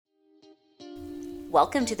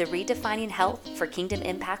Welcome to the Redefining Health for Kingdom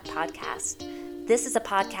Impact podcast. This is a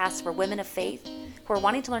podcast for women of faith who are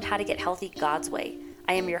wanting to learn how to get healthy God's way.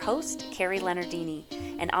 I am your host, Carrie Leonardini,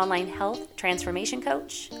 an online health transformation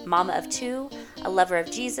coach, mama of two, a lover of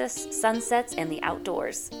Jesus, sunsets, and the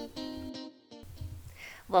outdoors.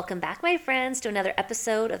 Welcome back, my friends, to another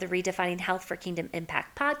episode of the Redefining Health for Kingdom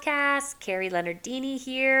Impact podcast. Carrie Leonardini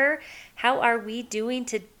here. How are we doing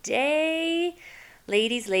today?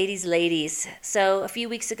 Ladies. So a few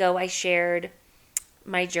weeks ago, I shared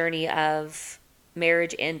my journey of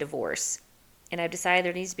marriage and divorce. And I've decided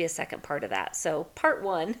there needs to be a second part of that. So part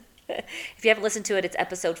one, if you haven't listened to it, it's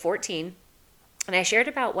episode 14. And I shared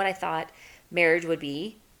about what I thought marriage would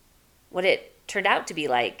be, what it turned out to be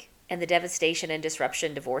like, and the devastation and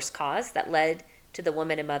disruption divorce caused that led to the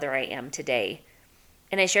woman and mother I am today.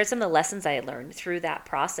 And I shared some of the lessons I had learned through that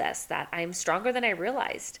process, that I'm stronger than I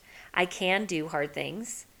realized. I can do hard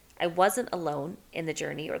things. I wasn't alone in the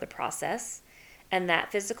journey or the process, and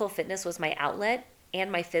that physical fitness was my outlet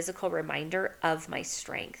and my physical reminder of my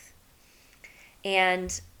strength.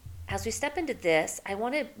 And as we step into this, I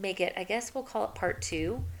want to make it, I guess we'll call it part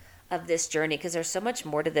two of this journey, because there's so much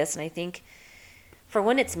more to this. And I think for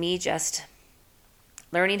one, it's me just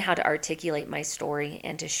learning how to articulate my story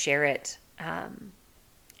and to share it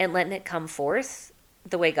and letting it come forth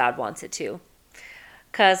the way God wants it to.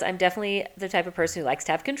 Because I'm definitely the type of person who likes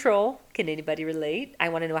to have control. Can anybody relate? I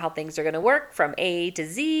want to know how things are going to work from A to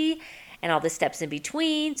Z and all the steps in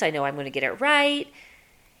between, so I know I'm going to get it right.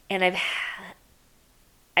 And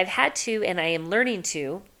I've had to, and I am learning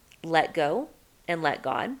to, let go and let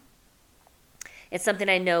God. It's something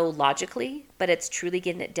I know logically, but it's truly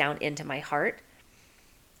getting it down into my heart.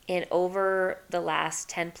 And over the last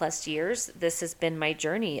 10 plus years, this has been my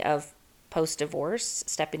journey of post-divorce,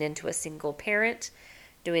 stepping into a single parent,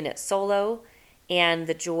 doing it solo, and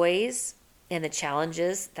the joys and the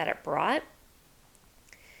challenges that it brought.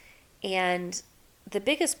 And the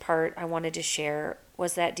biggest part I wanted to share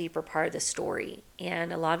was that deeper part of the story.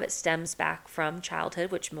 And a lot of it stems back from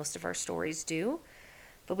childhood, which most of our stories do,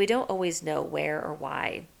 but we don't always know where or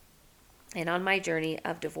why. And on my journey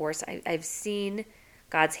of divorce, I've seen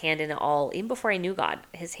God's hand in it all. Even before I knew God,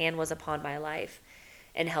 His hand was upon my life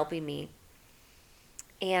and helping me.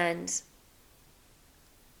 And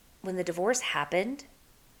when the divorce happened,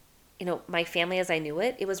 my family as I knew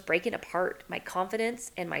it, it was breaking apart. My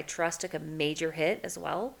confidence and my trust took a major hit as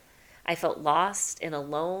well. I felt lost and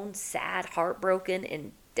alone, sad, heartbroken,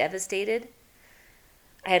 and devastated.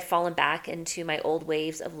 I had fallen back into my old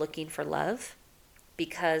ways of looking for love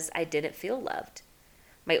because I didn't feel loved.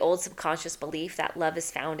 My old subconscious belief that love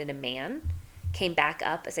is found in a man came back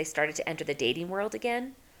up as I started to enter the dating world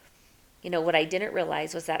again. What I didn't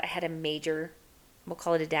realize was that I had a major, we'll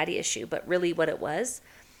call it a daddy issue, but really what it was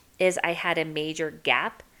is I had a major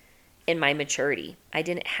gap in my maturity. I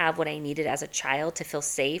didn't have what I needed as a child to feel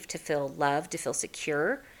safe, to feel loved, to feel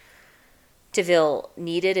secure, to feel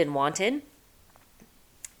needed and wanted.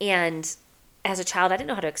 And as a child, I didn't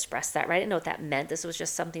know how to express that, right? I didn't know what that meant. This was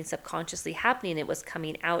just something subconsciously happening. It was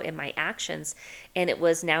coming out in my actions, and it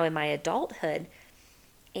was now in my adulthood.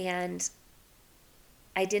 And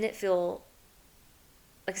I didn't feel,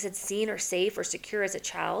 like I said, seen or safe or secure as a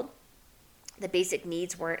child. The basic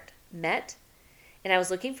needs weren't met, and I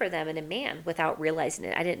was looking for them in a man without realizing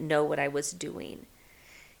it. I didn't know what I was doing.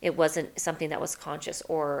 It wasn't something that was conscious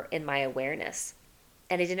or in my awareness.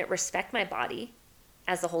 And I didn't respect my body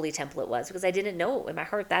as the holy temple it was, because I didn't know in my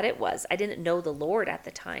heart that it was. I didn't know the Lord at the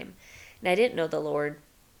time. And I didn't know the Lord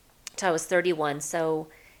until I was 31. So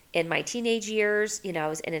in my teenage years, I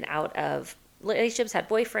was in and out of relationships, had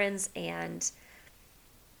boyfriends, and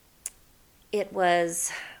it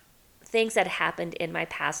was things that happened in my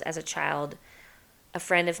past as a child. A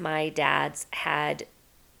friend of my dad's had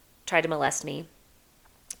tried to molest me,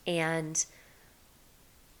 and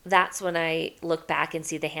that's when I look back and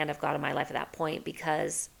see the hand of God in my life at that point,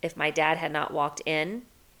 because if my dad had not walked in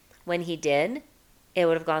when he did, it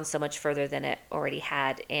would have gone so much further than it already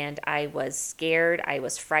had. And I was scared. I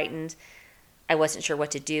was frightened. I wasn't sure what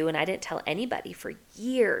to do, and I didn't tell anybody for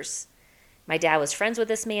years. My dad was friends with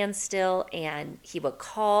this man still, and he would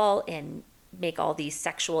call and make all these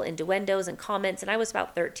sexual innuendos and comments, and I was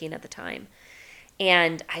about 13 at the time.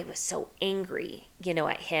 And I was so angry,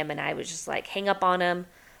 at him, and I was just like, hang up on him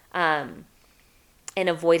and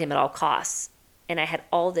avoid him at all costs. And I had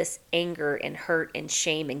all this anger and hurt and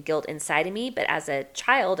shame and guilt inside of me, but as a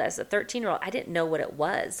child, as a 13-year-old, I didn't know what it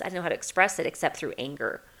was. I didn't know how to express it except through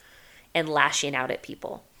anger and lashing out at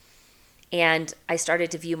people. And I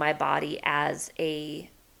started to view my body as a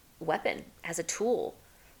weapon, as a tool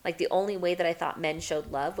Like the only way that I thought men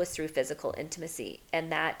showed love was through physical intimacy.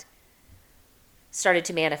 And that started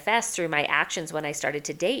to manifest through my actions when I started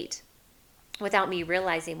to date without me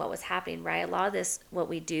realizing what was happening, right? A lot of this, what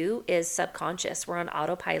we do is subconscious. We're on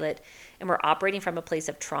autopilot and we're operating from a place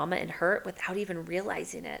of trauma and hurt without even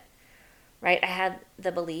realizing it, right? I had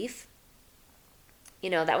the belief,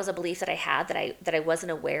 that was a belief that I had that I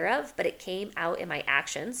wasn't aware of, but it came out in my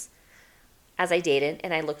actions as I dated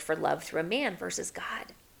and I looked for love through a man versus God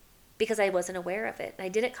because I wasn't aware of it. And I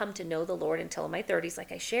didn't come to know the Lord until in my 30s,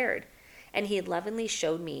 like I shared. And he lovingly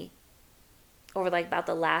showed me over like about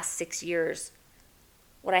the last 6 years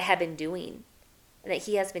what I had been doing, and that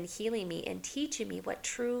he has been healing me and teaching me what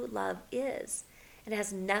true love is. And it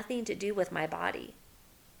has nothing to do with my body,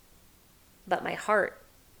 but my heart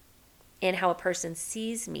and how a person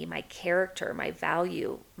sees me, my character, my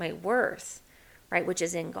value, my worth, right, which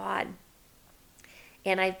is in God.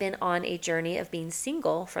 And I've been on a journey of being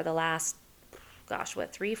single for the last,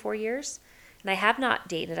 3-4 years? And I have not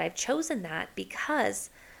dated. I've chosen that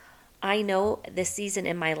because I know this season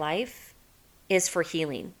in my life is for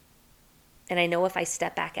healing. And I know if I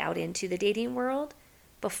step back out into the dating world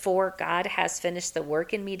before God has finished the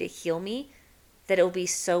work in me to heal me, that it'll be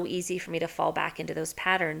so easy for me to fall back into those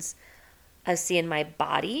patterns of seeing my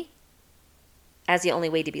body as the only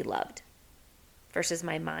way to be loved versus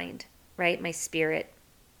my mind, right? My spirit.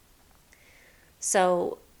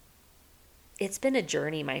 So it's been a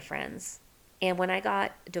journey, my friends. And when I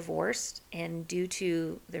got divorced, and due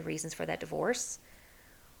to the reasons for that divorce,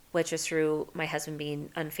 which was through my husband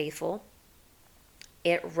being unfaithful,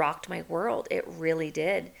 it rocked my world. It really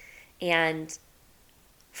did. And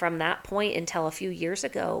from that point until a few years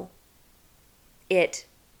ago, it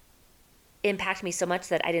impacted me so much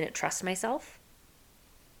that I didn't trust myself.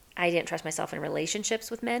 I didn't trust myself in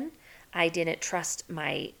relationships with men. I didn't trust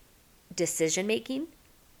my decision making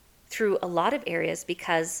through a lot of areas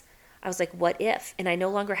because I was like, what if? And I no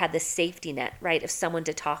longer had this safety net, right, of someone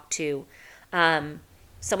to talk to,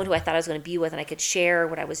 someone who I thought I was going to be with, and I could share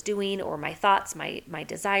what I was doing or my thoughts, my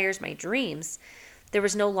desires, my dreams. There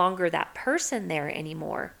was no longer that person there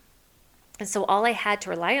anymore. And so all I had to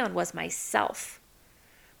rely on was myself,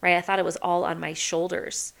 right? I thought it was all on my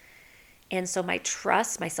shoulders. And so my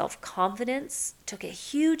trust, my self-confidence took a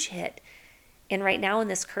huge hit. And right now in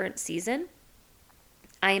this current season,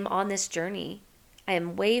 I am on this journey. I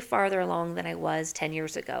am way farther along than I was 10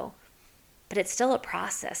 years ago, but it's still a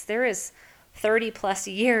process. There is 30 plus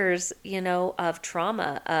years, of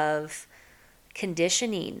trauma, of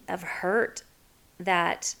conditioning, of hurt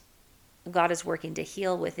that God is working to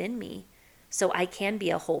heal within me so I can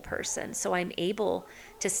be a whole person. So I'm able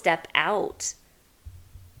to step out.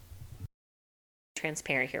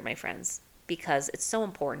 Transparent here, my friends, because it's so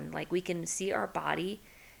important. Like we can see our body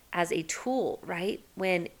as a tool, right?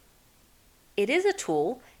 When it is a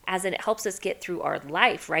tool, as in it helps us get through our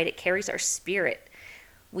life, right? It carries our spirit.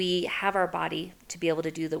 We have our body to be able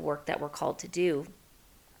to do the work that we're called to do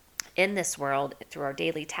in this world through our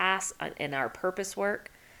daily tasks and our purpose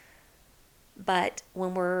work. But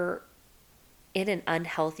when we're in an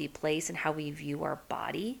unhealthy place in how we view our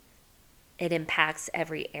body, it impacts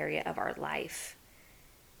every area of our life.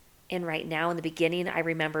 And right now, in the beginning, I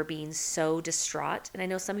remember being so distraught. And I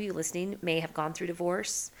know some of you listening may have gone through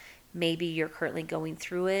divorce. Maybe you're currently going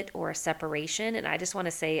through it or a separation. And I just want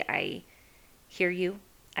to say, I hear you.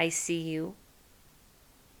 I see you.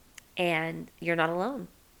 And you're not alone.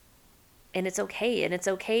 And it's okay. And it's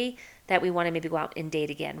okay that we want to maybe go out and date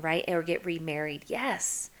again, right? Or get remarried.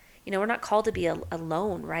 Yes. We're not called to be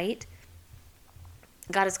alone, right?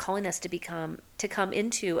 God is calling us to come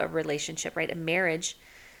into a relationship, right? A marriage,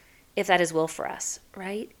 if that is will for us,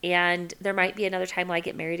 right? And there might be another time when I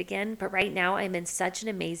get married again, but right now I'm in such an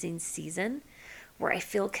amazing season where I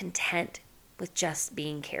feel content with just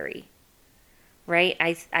being Carrie, right?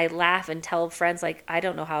 I laugh and tell friends, like, I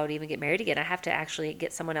don't know how I would even get married again. I have to actually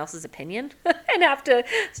get someone else's opinion and have to,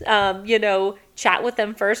 chat with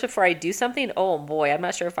them first before I do something. Oh boy, I'm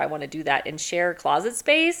not sure if I want to do that and share closet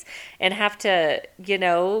space and have to,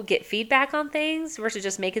 get feedback on things versus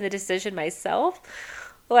just making the decision myself.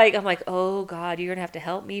 Like, I'm like, oh God, you're going to have to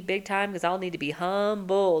help me big time because I'll need to be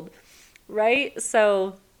humbled, right?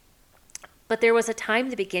 So, but there was a time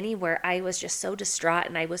in the beginning where I was just so distraught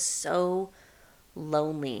and I was so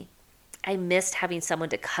lonely. I missed having someone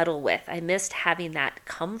to cuddle with. I missed having that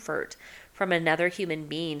comfort from another human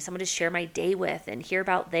being, someone to share my day with and hear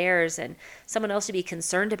about theirs and someone else to be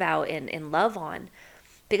concerned about and love on.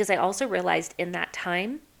 Because I also realized in that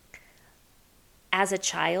time, as a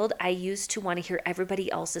child, I used to want to hear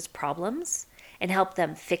everybody else's problems and help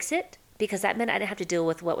them fix it because that meant I didn't have to deal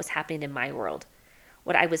with what was happening in my world.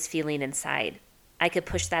 what I was feeling inside. I could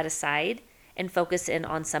push that aside and focus in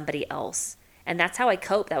on somebody else. And that's how I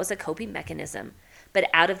cope. That was a coping mechanism. But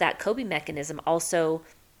out of that coping mechanism also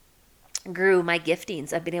grew my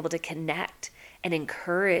giftings of being able to connect and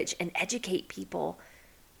encourage and educate people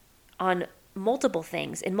on multiple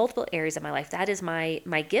things in multiple areas of my life. That is my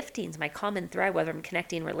giftings, my common thread, whether I'm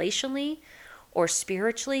connecting relationally or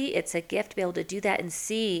spiritually. It's a gift to be able to do that and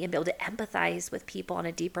see and be able to empathize with people on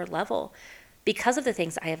a deeper level because of the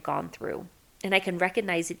things I have gone through. And I can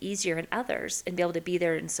recognize it easier in others and be able to be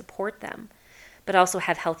there and support them, but also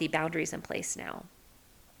have healthy boundaries in place now.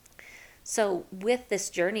 So with this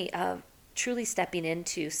journey of truly stepping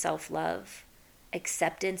into self-love,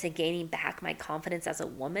 acceptance, and gaining back my confidence as a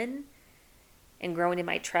woman and growing in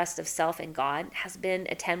my trust of self and God has been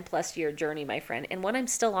a 10 plus year journey, my friend. And one I'm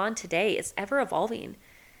still on today. It's ever evolving. And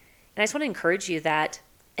I just want to encourage you that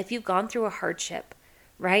if you've gone through a hardship,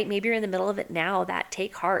 right? Maybe you're in the middle of it now, that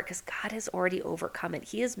take heart because God has already overcome it.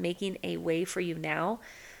 He is making a way for you now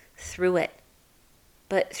through it.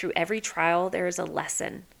 But through every trial, there is a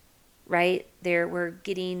lesson, right? We're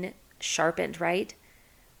getting sharpened, right?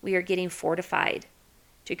 We are getting fortified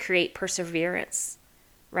to create perseverance,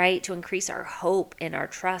 right? To increase our hope and our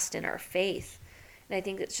trust and our faith. And I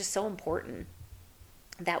think it's just so important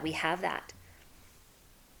that we have that.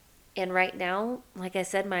 And right now, like I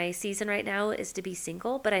said, my season right now is to be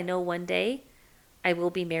single, but I know one day I will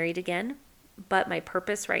be married again. But my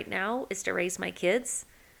purpose right now is to raise my kids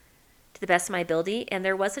to the best of my ability. And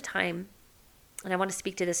there was a time, and I want to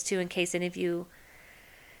speak to this too in case any of you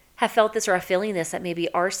have felt this or are feeling this, that maybe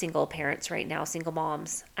are single parents right now, single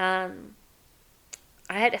moms. I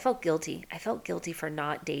felt guilty. I felt guilty for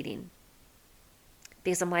not dating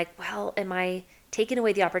because I'm like, well, am I taking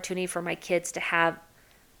away the opportunity for my kids to have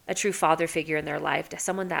a true father figure in their life, to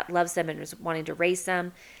someone that loves them and is wanting to raise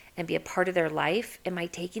them and be a part of their life? Am I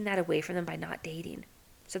taking that away from them by not dating?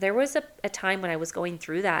 So there was a time when I was going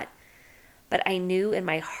through that, but I knew in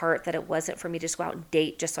my heart that it wasn't for me to just go out and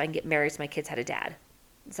date just so I can get married so my kids had a dad.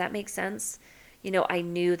 Does that make sense? I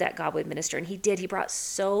knew that God would minister, and He did. He brought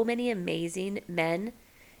so many amazing men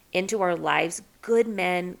into our lives, good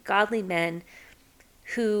men, godly men,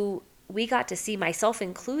 who we got to see, myself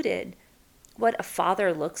included, what a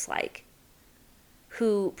father looks like,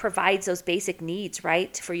 who provides those basic needs,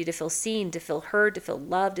 right? For you to feel seen, to feel heard, to feel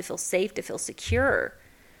loved, to feel safe, to feel secure,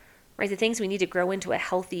 right? The things we need to grow into a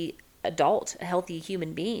healthy adult, a healthy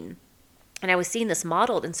human being. And I was seeing this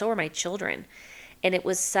modeled, and so were my children. And it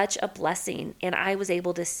was such a blessing. And I was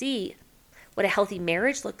able to see what a healthy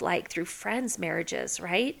marriage looked like through friends' marriages,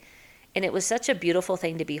 right? And it was such a beautiful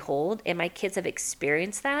thing to behold. And my kids have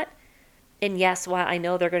experienced that. And yes, while I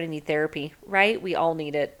know they're going to need therapy, right? We all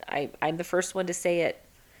need it. I'm the first one to say it.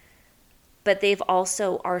 But they've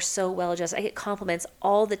also are so well adjusted. I get compliments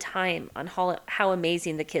all the time on how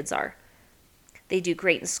amazing the kids are. They do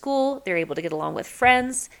great in school. They're able to get along with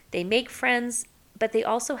friends. They make friends. But they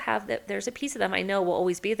also have that. There's a piece of them I know will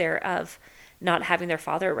always be there of not having their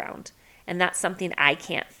father around. And that's something I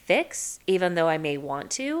can't fix, even though I may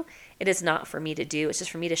want to. It is not for me to do. It's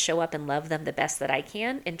just for me to show up and love them the best that I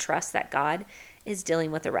can and trust that God is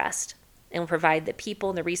dealing with the rest and will provide the people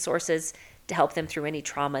and the resources to help them through any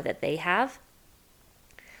trauma that they have.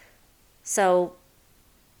 So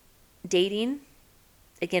dating,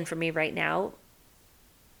 again, for me right now,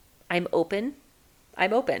 I'm open.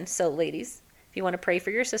 So ladies, if you want to pray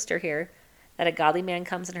for your sister here, that a godly man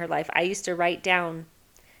comes in her life. I used to write down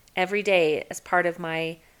every day as part of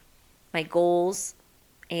my goals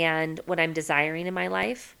and what I'm desiring in my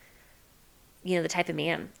life, the type of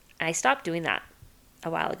man. And I stopped doing that a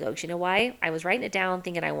while ago. Do you know why? I was writing it down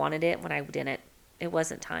thinking I wanted it when I didn't. It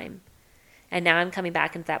wasn't time. And now I'm coming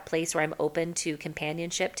back into that place where I'm open to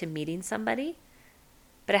companionship, to meeting somebody,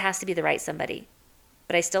 but it has to be the right somebody.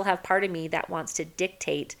 But I still have part of me that wants to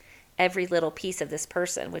dictate every little piece of this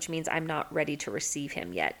person, which means I'm not ready to receive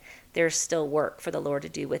him yet. There's still work for the Lord to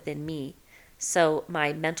do within me. So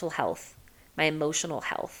my mental health, my emotional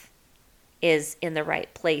health is in the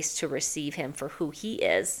right place to receive him for who he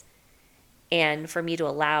is, and for me to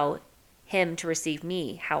allow him to receive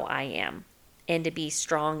me how I am, and to be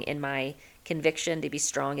strong in my conviction, to be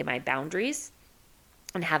strong in my boundaries,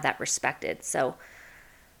 and have that respected. So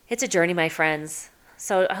it's a journey, my friends.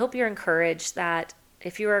 So I hope you're encouraged that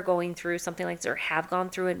if you are going through something like this or have gone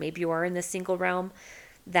through it, maybe you are in the single realm,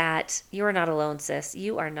 that you are not alone, sis.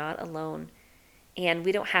 You are not alone. And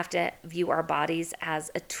we don't have to view our bodies as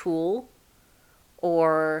a tool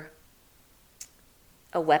or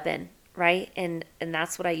a weapon, right? And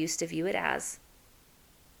that's what I used to view it as.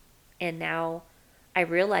 And now I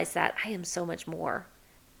realize that I am so much more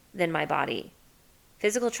than my body.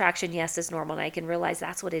 Physical attraction, yes, is normal, and I can realize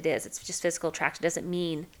that's what it is. It's just physical attraction. It doesn't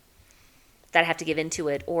mean that I have to give into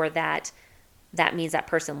it, or that means that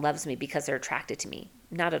person loves me because they're attracted to me.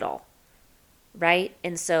 Not at all. Right?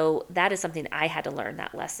 And so that is something I had to learn,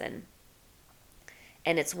 that lesson.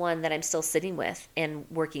 And it's one that I'm still sitting with and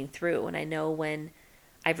working through. And I know when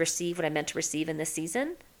I've received what I meant to receive in this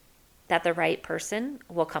season, that the right person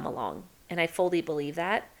will come along. And I fully believe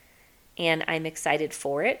that. And I'm excited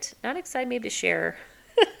for it. Not excited maybe to share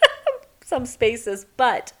some spaces,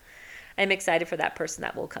 but I'm excited for that person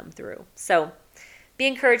that will come through. So be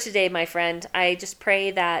encouraged today, my friend. I just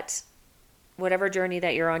pray that whatever journey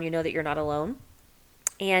that you're on, you know that you're not alone.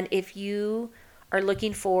 And if you are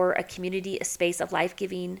looking for a community, a space of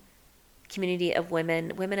life-giving community of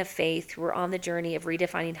women of faith who are on the journey of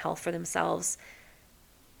redefining health for themselves,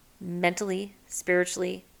 mentally,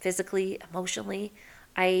 spiritually, physically, emotionally,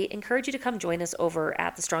 I encourage you to come join us over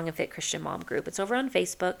at the Strong and Fit Christian Mom Group. It's over on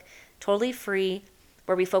Facebook, totally free,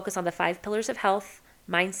 where we focus on the 5 pillars of health: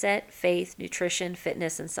 mindset, faith, nutrition,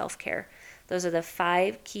 fitness, and self-care. Those are the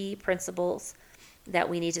 5 key principles that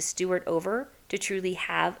we need to steward over to truly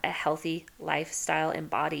have a healthy lifestyle and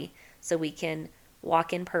body, so we can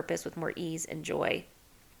walk in purpose with more ease and joy.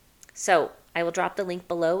 So I will drop the link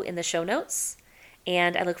below in the show notes,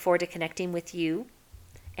 and I look forward to connecting with you,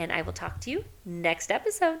 and I will talk to you next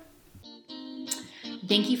episode.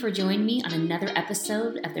 Thank you for joining me on another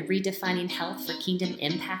episode of the Redefining Health for Kingdom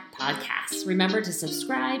Impact podcast. Remember to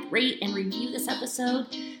subscribe, rate, and review this episode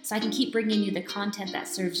so I can keep bringing you the content that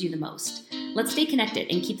serves you the most. Let's stay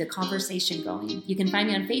connected and keep the conversation going. You can find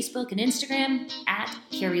me on Facebook and Instagram at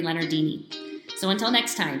Carrie Leonardini. So until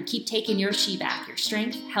next time, keep taking your she back, your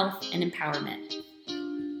strength, health, and empowerment.